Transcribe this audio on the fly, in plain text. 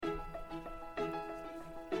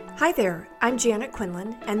Hi there, I'm Janet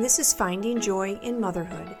Quinlan, and this is Finding Joy in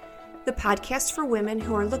Motherhood, the podcast for women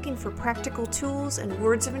who are looking for practical tools and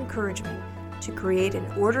words of encouragement to create an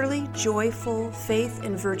orderly, joyful, faith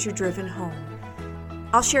and virtue-driven home.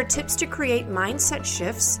 I'll share tips to create mindset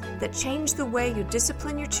shifts that change the way you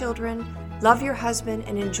discipline your children, love your husband,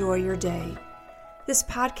 and enjoy your day. This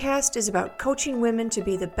podcast is about coaching women to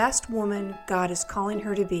be the best woman God is calling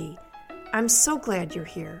her to be. I'm so glad you're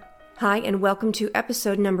here. Hi, and welcome to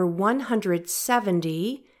episode number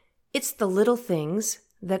 170. It's the little things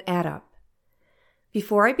that add up.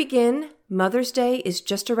 Before I begin, Mother's Day is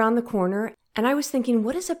just around the corner, and I was thinking,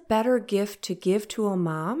 what is a better gift to give to a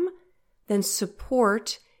mom than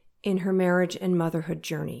support in her marriage and motherhood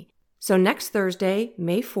journey? So next Thursday,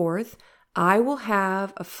 May 4th, I will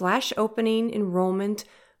have a flash opening enrollment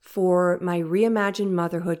for my Reimagine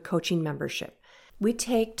Motherhood coaching membership. We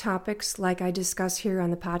take topics like I discuss here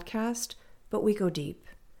on the podcast, but we go deep.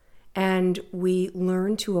 And we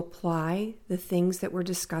learn to apply the things that we're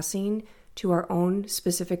discussing to our own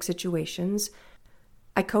specific situations.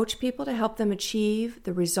 I coach people to help them achieve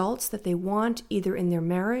the results that they want, either in their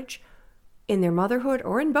marriage, in their motherhood,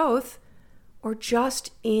 or in both, or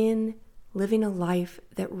just in living a life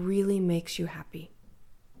that really makes you happy.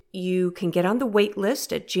 You can get on the wait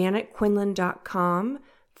list at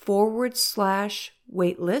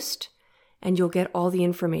janetquinlan.com/waitlist, and you'll get all the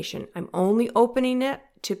information. I'm only opening it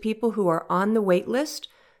to people who are on the wait list,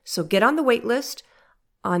 so get on the wait list.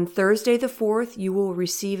 On Thursday the 4th, you will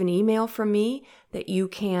receive an email from me that you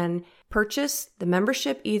can purchase the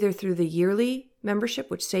membership either through the yearly membership,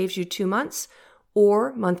 which saves you 2 months,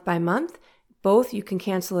 or month by month. Both you can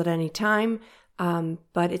cancel at any time,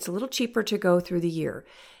 but it's a little cheaper to go through the year.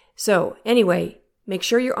 So anyway, make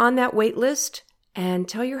sure you're on that wait list and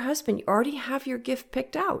tell your husband you already have your gift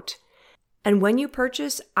picked out. And when you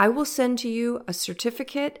purchase, I will send to you a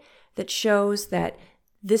certificate that shows that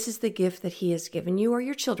this is the gift that he has given you or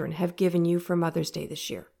your children have given you for Mother's Day this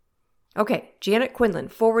year. Okay, Janet Quinlan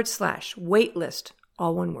 /waitlist,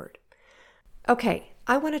 all one word. Okay,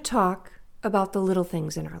 I want to talk about the little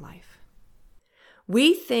things in our life.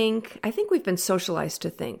 I think we've been socialized to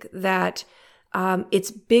think that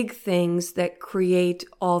it's big things that create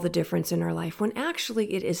all the difference in our life, when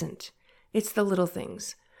actually it isn't. It's the little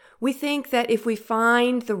things. We think that if we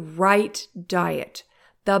find the right diet,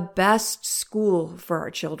 the best school for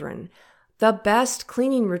our children, the best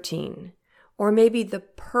cleaning routine, or maybe the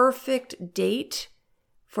perfect date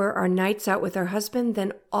for our nights out with our husband,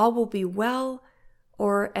 then all will be well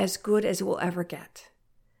or as good as it will ever get.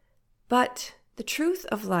 But the truth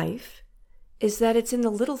of life is that it's in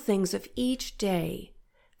the little things of each day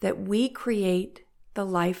that we create the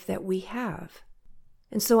life that we have.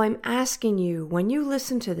 And so I'm asking you, when you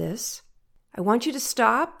listen to this, I want you to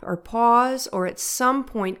stop or pause or at some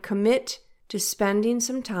point commit to spending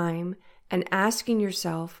some time and asking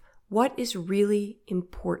yourself, what is really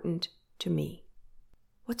important to me?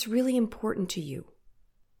 What's really important to you?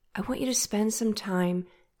 I want you to spend some time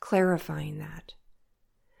clarifying that.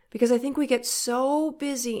 Because I think we get so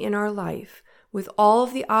busy in our life with all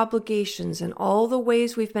of the obligations and all the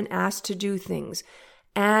ways we've been asked to do things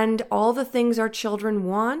and all the things our children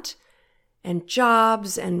want and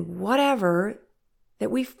jobs and whatever,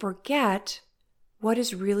 that we forget what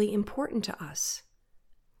is really important to us.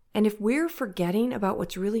 And if we're forgetting about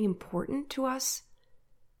what's really important to us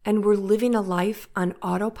and we're living a life on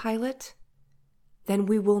autopilot, then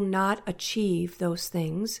we will not achieve those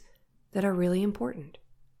things that are really important.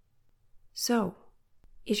 So,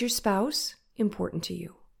 is your spouse important to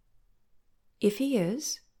you? If he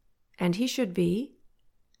is, and he should be,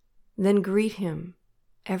 then greet him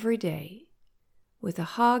every day with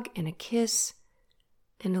a hug and a kiss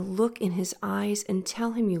and a look in his eyes and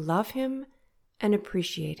tell him you love him and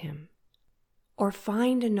appreciate him. Or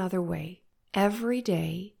find another way every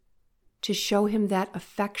day to show him that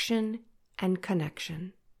affection and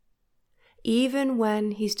connection. Even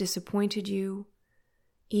when he's disappointed you,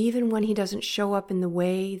 even when he doesn't show up in the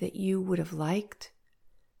way that you would have liked,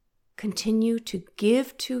 continue to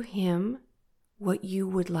give to him what you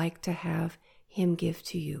would like to have him give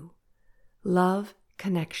to you. Love,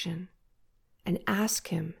 connection, and ask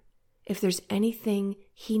him if there's anything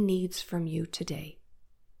he needs from you today.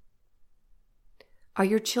 Are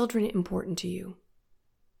your children important to you?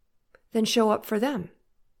 Then show up for them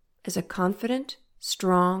as a confident,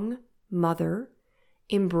 strong mother,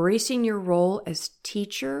 embracing your role as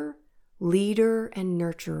teacher, leader, and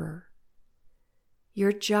nurturer.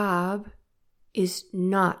 Your job is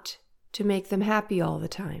not to make them happy all the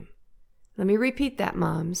time. Let me repeat that,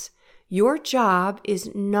 moms. Your job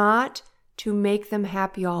is not to make them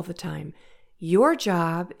happy all the time. Your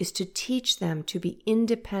job is to teach them to be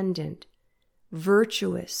independent,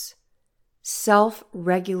 virtuous,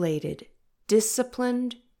 self-regulated,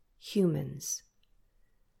 disciplined humans.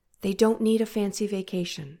 They don't need a fancy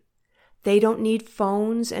vacation. They don't need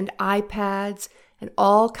phones and iPads and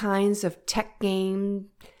all kinds of tech game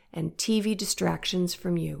and TV distractions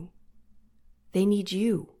from you. They need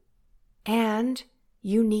you, and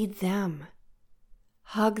you need them.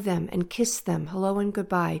 Hug them and kiss them hello and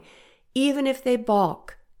goodbye. Even if they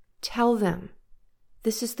balk, tell them,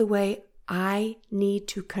 this is the way I need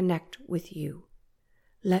to connect with you.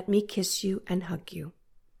 Let me kiss you and hug you.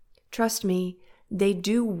 Trust me, they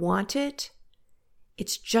do want it.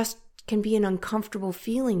 It's just can be an uncomfortable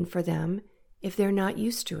feeling for them if they're not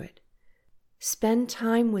used to it. Spend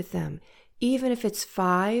time with them, even if it's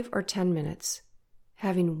 5 or 10 minutes,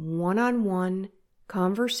 having one-on-one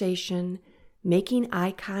conversation, making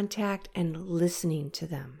eye contact and listening to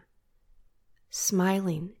them,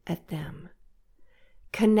 smiling at them,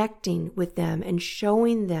 connecting with them and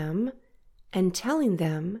showing them and telling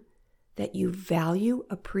them that you value,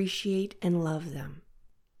 appreciate, and love them.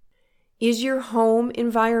 Is your home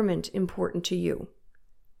environment important to you?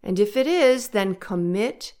 And if it is, then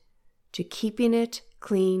commit to keeping it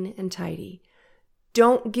clean and tidy.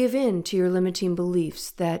 Don't give in to your limiting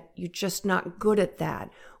beliefs that you're just not good at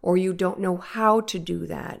that, or you don't know how to do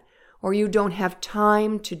that, or you don't have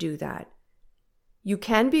time to do that. You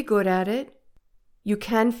can be good at it, you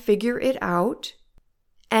can figure it out,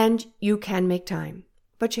 and you can make time,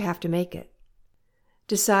 but you have to make it.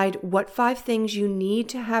 Decide what 5 things you need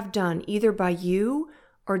to have done either by you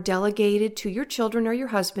or delegated to your children or your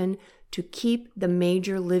husband to keep the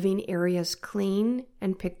major living areas clean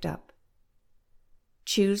and picked up.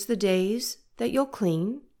 Choose the days that you'll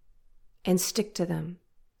clean and stick to them.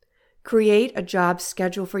 Create a job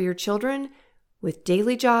schedule for your children with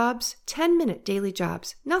daily jobs, 10-minute daily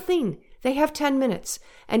jobs. Nothing. They have 10 minutes.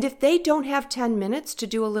 And if they don't have 10 minutes to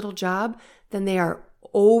do a little job, then they are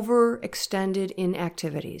overextended in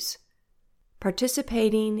activities.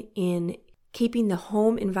 Participating in keeping the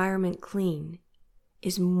home environment clean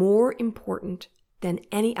is more important than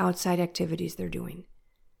any outside activities they're doing,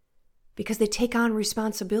 because they take on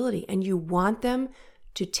responsibility and you want them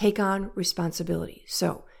to take on responsibility.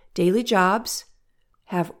 So, daily jobs,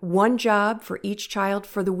 have 1 job for each child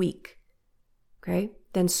for the week. Okay?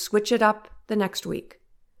 Then switch it up the next week.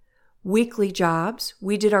 Weekly jobs,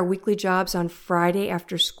 we did our weekly jobs on Friday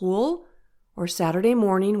after school or Saturday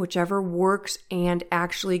morning, whichever works and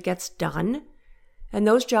actually gets done. And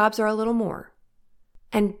those jobs are a little more.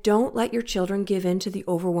 And don't let your children give in to the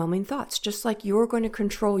overwhelming thoughts, just like you're going to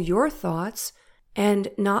control your thoughts and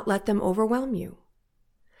not let them overwhelm you.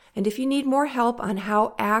 And if you need more help on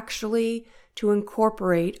how actually to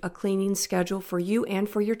incorporate a cleaning schedule for you and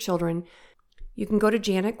for your children, you can go to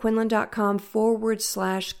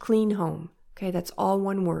janetquinlan.com/clean home. Okay, that's all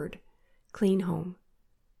one word, clean home.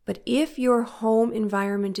 But if your home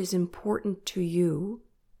environment is important to you,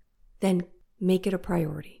 then make it a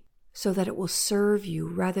priority so that it will serve you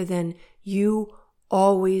rather than you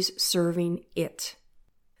always serving it.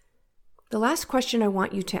 The last question I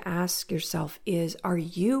want you to ask yourself is, are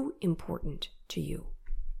you important to you?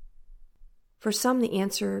 For some, the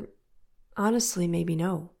answer, honestly, may be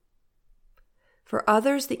no. For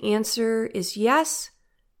others, the answer is yes,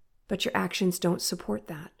 but your actions don't support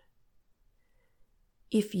that.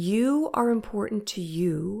 If you are important to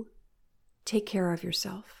you, take care of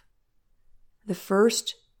yourself. The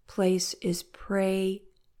first place is pray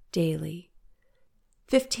daily,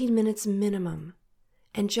 15 minutes minimum,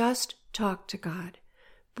 and just talk to God.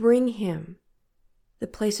 Bring Him the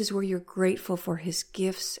places where you're grateful for His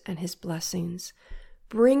gifts and His blessings.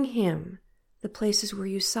 Bring Him the places where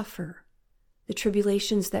you suffer, the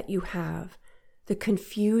tribulations that you have, the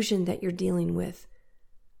confusion that you're dealing with,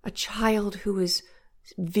 a child who is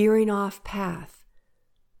veering off path,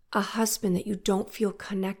 a husband that you don't feel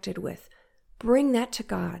connected with. Bring that to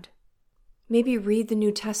God. Maybe read the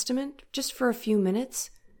New Testament just for a few minutes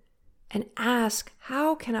and ask,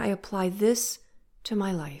 how can I apply this to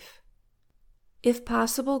my life? If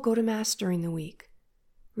possible, go to Mass during the week.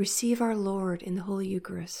 Receive our Lord in the Holy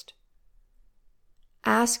Eucharist.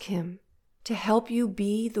 Ask Him to help you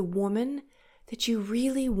be the woman that you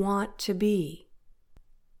really want to be.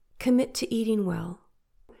 Commit to eating well.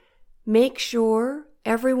 Make sure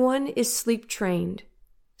everyone is sleep trained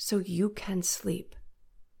so you can sleep.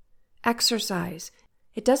 Exercise.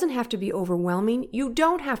 It doesn't have to be overwhelming. You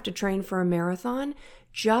don't have to train for a marathon.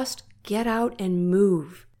 Just get out and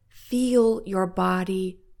move. Feel your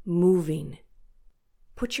body moving.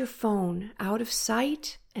 Put your phone out of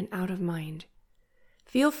sight and out of mind.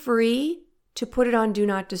 Feel free to put it on Do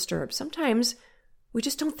Not Disturb. Sometimes we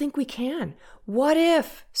just don't think we can. What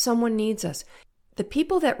if someone needs us? The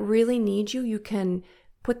people that really need you, you can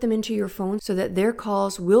put them into your phone so that their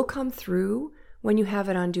calls will come through when you have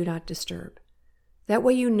it on Do Not Disturb. That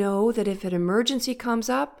way you know that if an emergency comes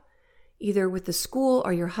up, either with the school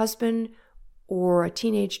or your husband or a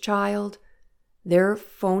teenage child, their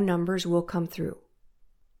phone numbers will come through.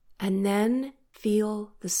 And then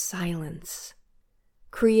feel the silence.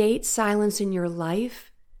 Create silence in your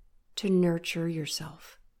life to nurture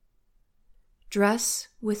yourself. Dress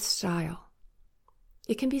with style.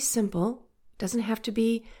 It can be simple. It doesn't have to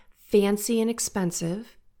be fancy and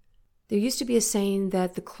expensive. There used to be a saying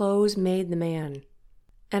that the clothes made the man.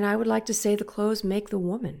 And I would like to say the clothes make the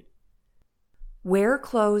woman. Wear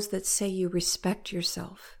clothes that say you respect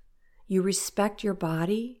yourself. You respect your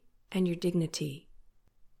body and your dignity.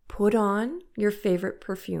 Put on your favorite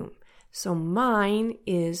perfume. So mine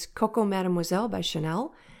is Coco Mademoiselle by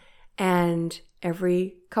Chanel. And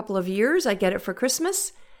every couple of years I get it for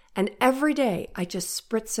Christmas. And every day I just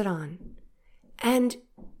spritz it on. And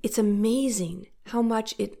it's amazing how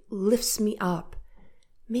much it lifts me up.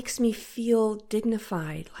 Makes me feel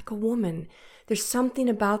dignified, like a woman. There's something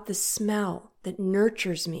about the smell that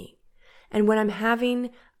nurtures me. And when I'm having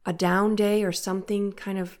a down day or something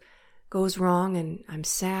kind of goes wrong and I'm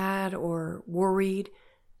sad or worried,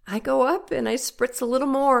 I go up and I spritz a little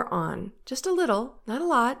more on. Just a little, not a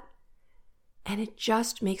lot. And it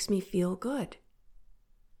just makes me feel good.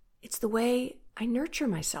 It's the way I nurture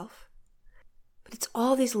myself. But it's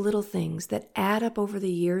all these little things that add up over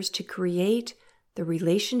the years to create the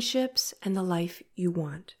relationships and the life you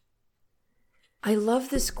want. I love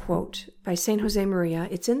this quote by Saint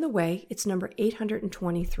Josemaria. It's in The Way. It's number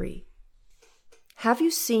 823. Have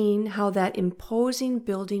you seen how that imposing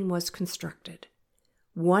building was constructed?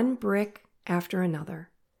 One brick after another,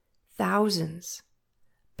 thousands,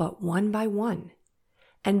 but one by one,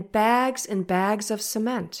 and bags of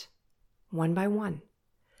cement, one by one,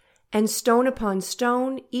 and stone upon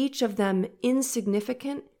stone, each of them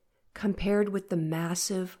insignificant compared with the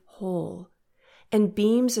massive whole, and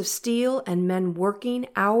beams of steel and men working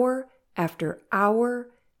hour after hour,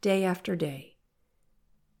 day after day.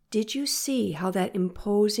 Did you see how that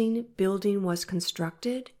imposing building was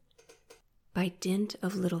constructed? By dint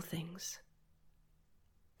of little things.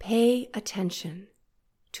 Pay attention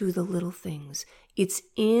to the little things. It's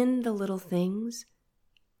in the little things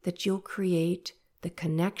that you'll create the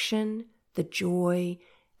connection, the joy,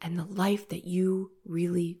 and the life that you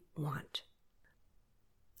really want.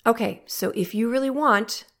 Okay, so if you really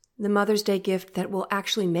want the Mother's Day gift that will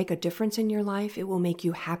actually make a difference in your life, it will make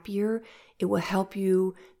you happier, it will help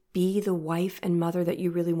you be the wife and mother that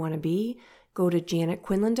you really want to be, go to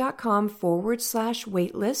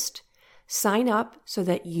janetquinlan.com/waitlist, sign up so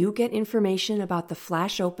that you get information about the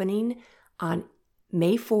flash opening on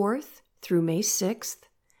May 4th through May 6th.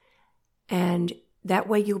 And that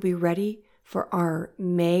way you'll be ready for our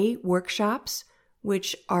May workshops,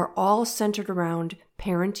 which are all centered around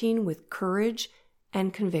parenting with courage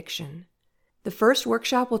and conviction. The first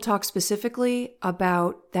workshop will talk specifically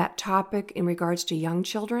about that topic in regards to young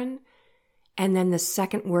children. And then the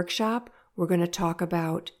second workshop, we're going to talk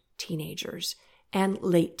about teenagers and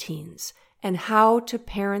late teens and how to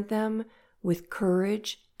parent them with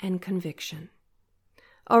courage and conviction.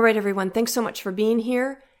 All right, everyone. Thanks so much for being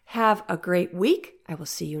here. Have a great week. I will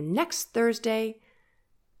see you next Thursday.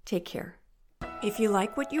 Take care. If you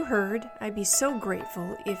like what you heard, I'd be so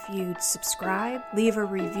grateful if you'd subscribe, leave a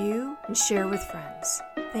review, and share with friends.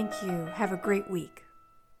 Thank you. Have a great week.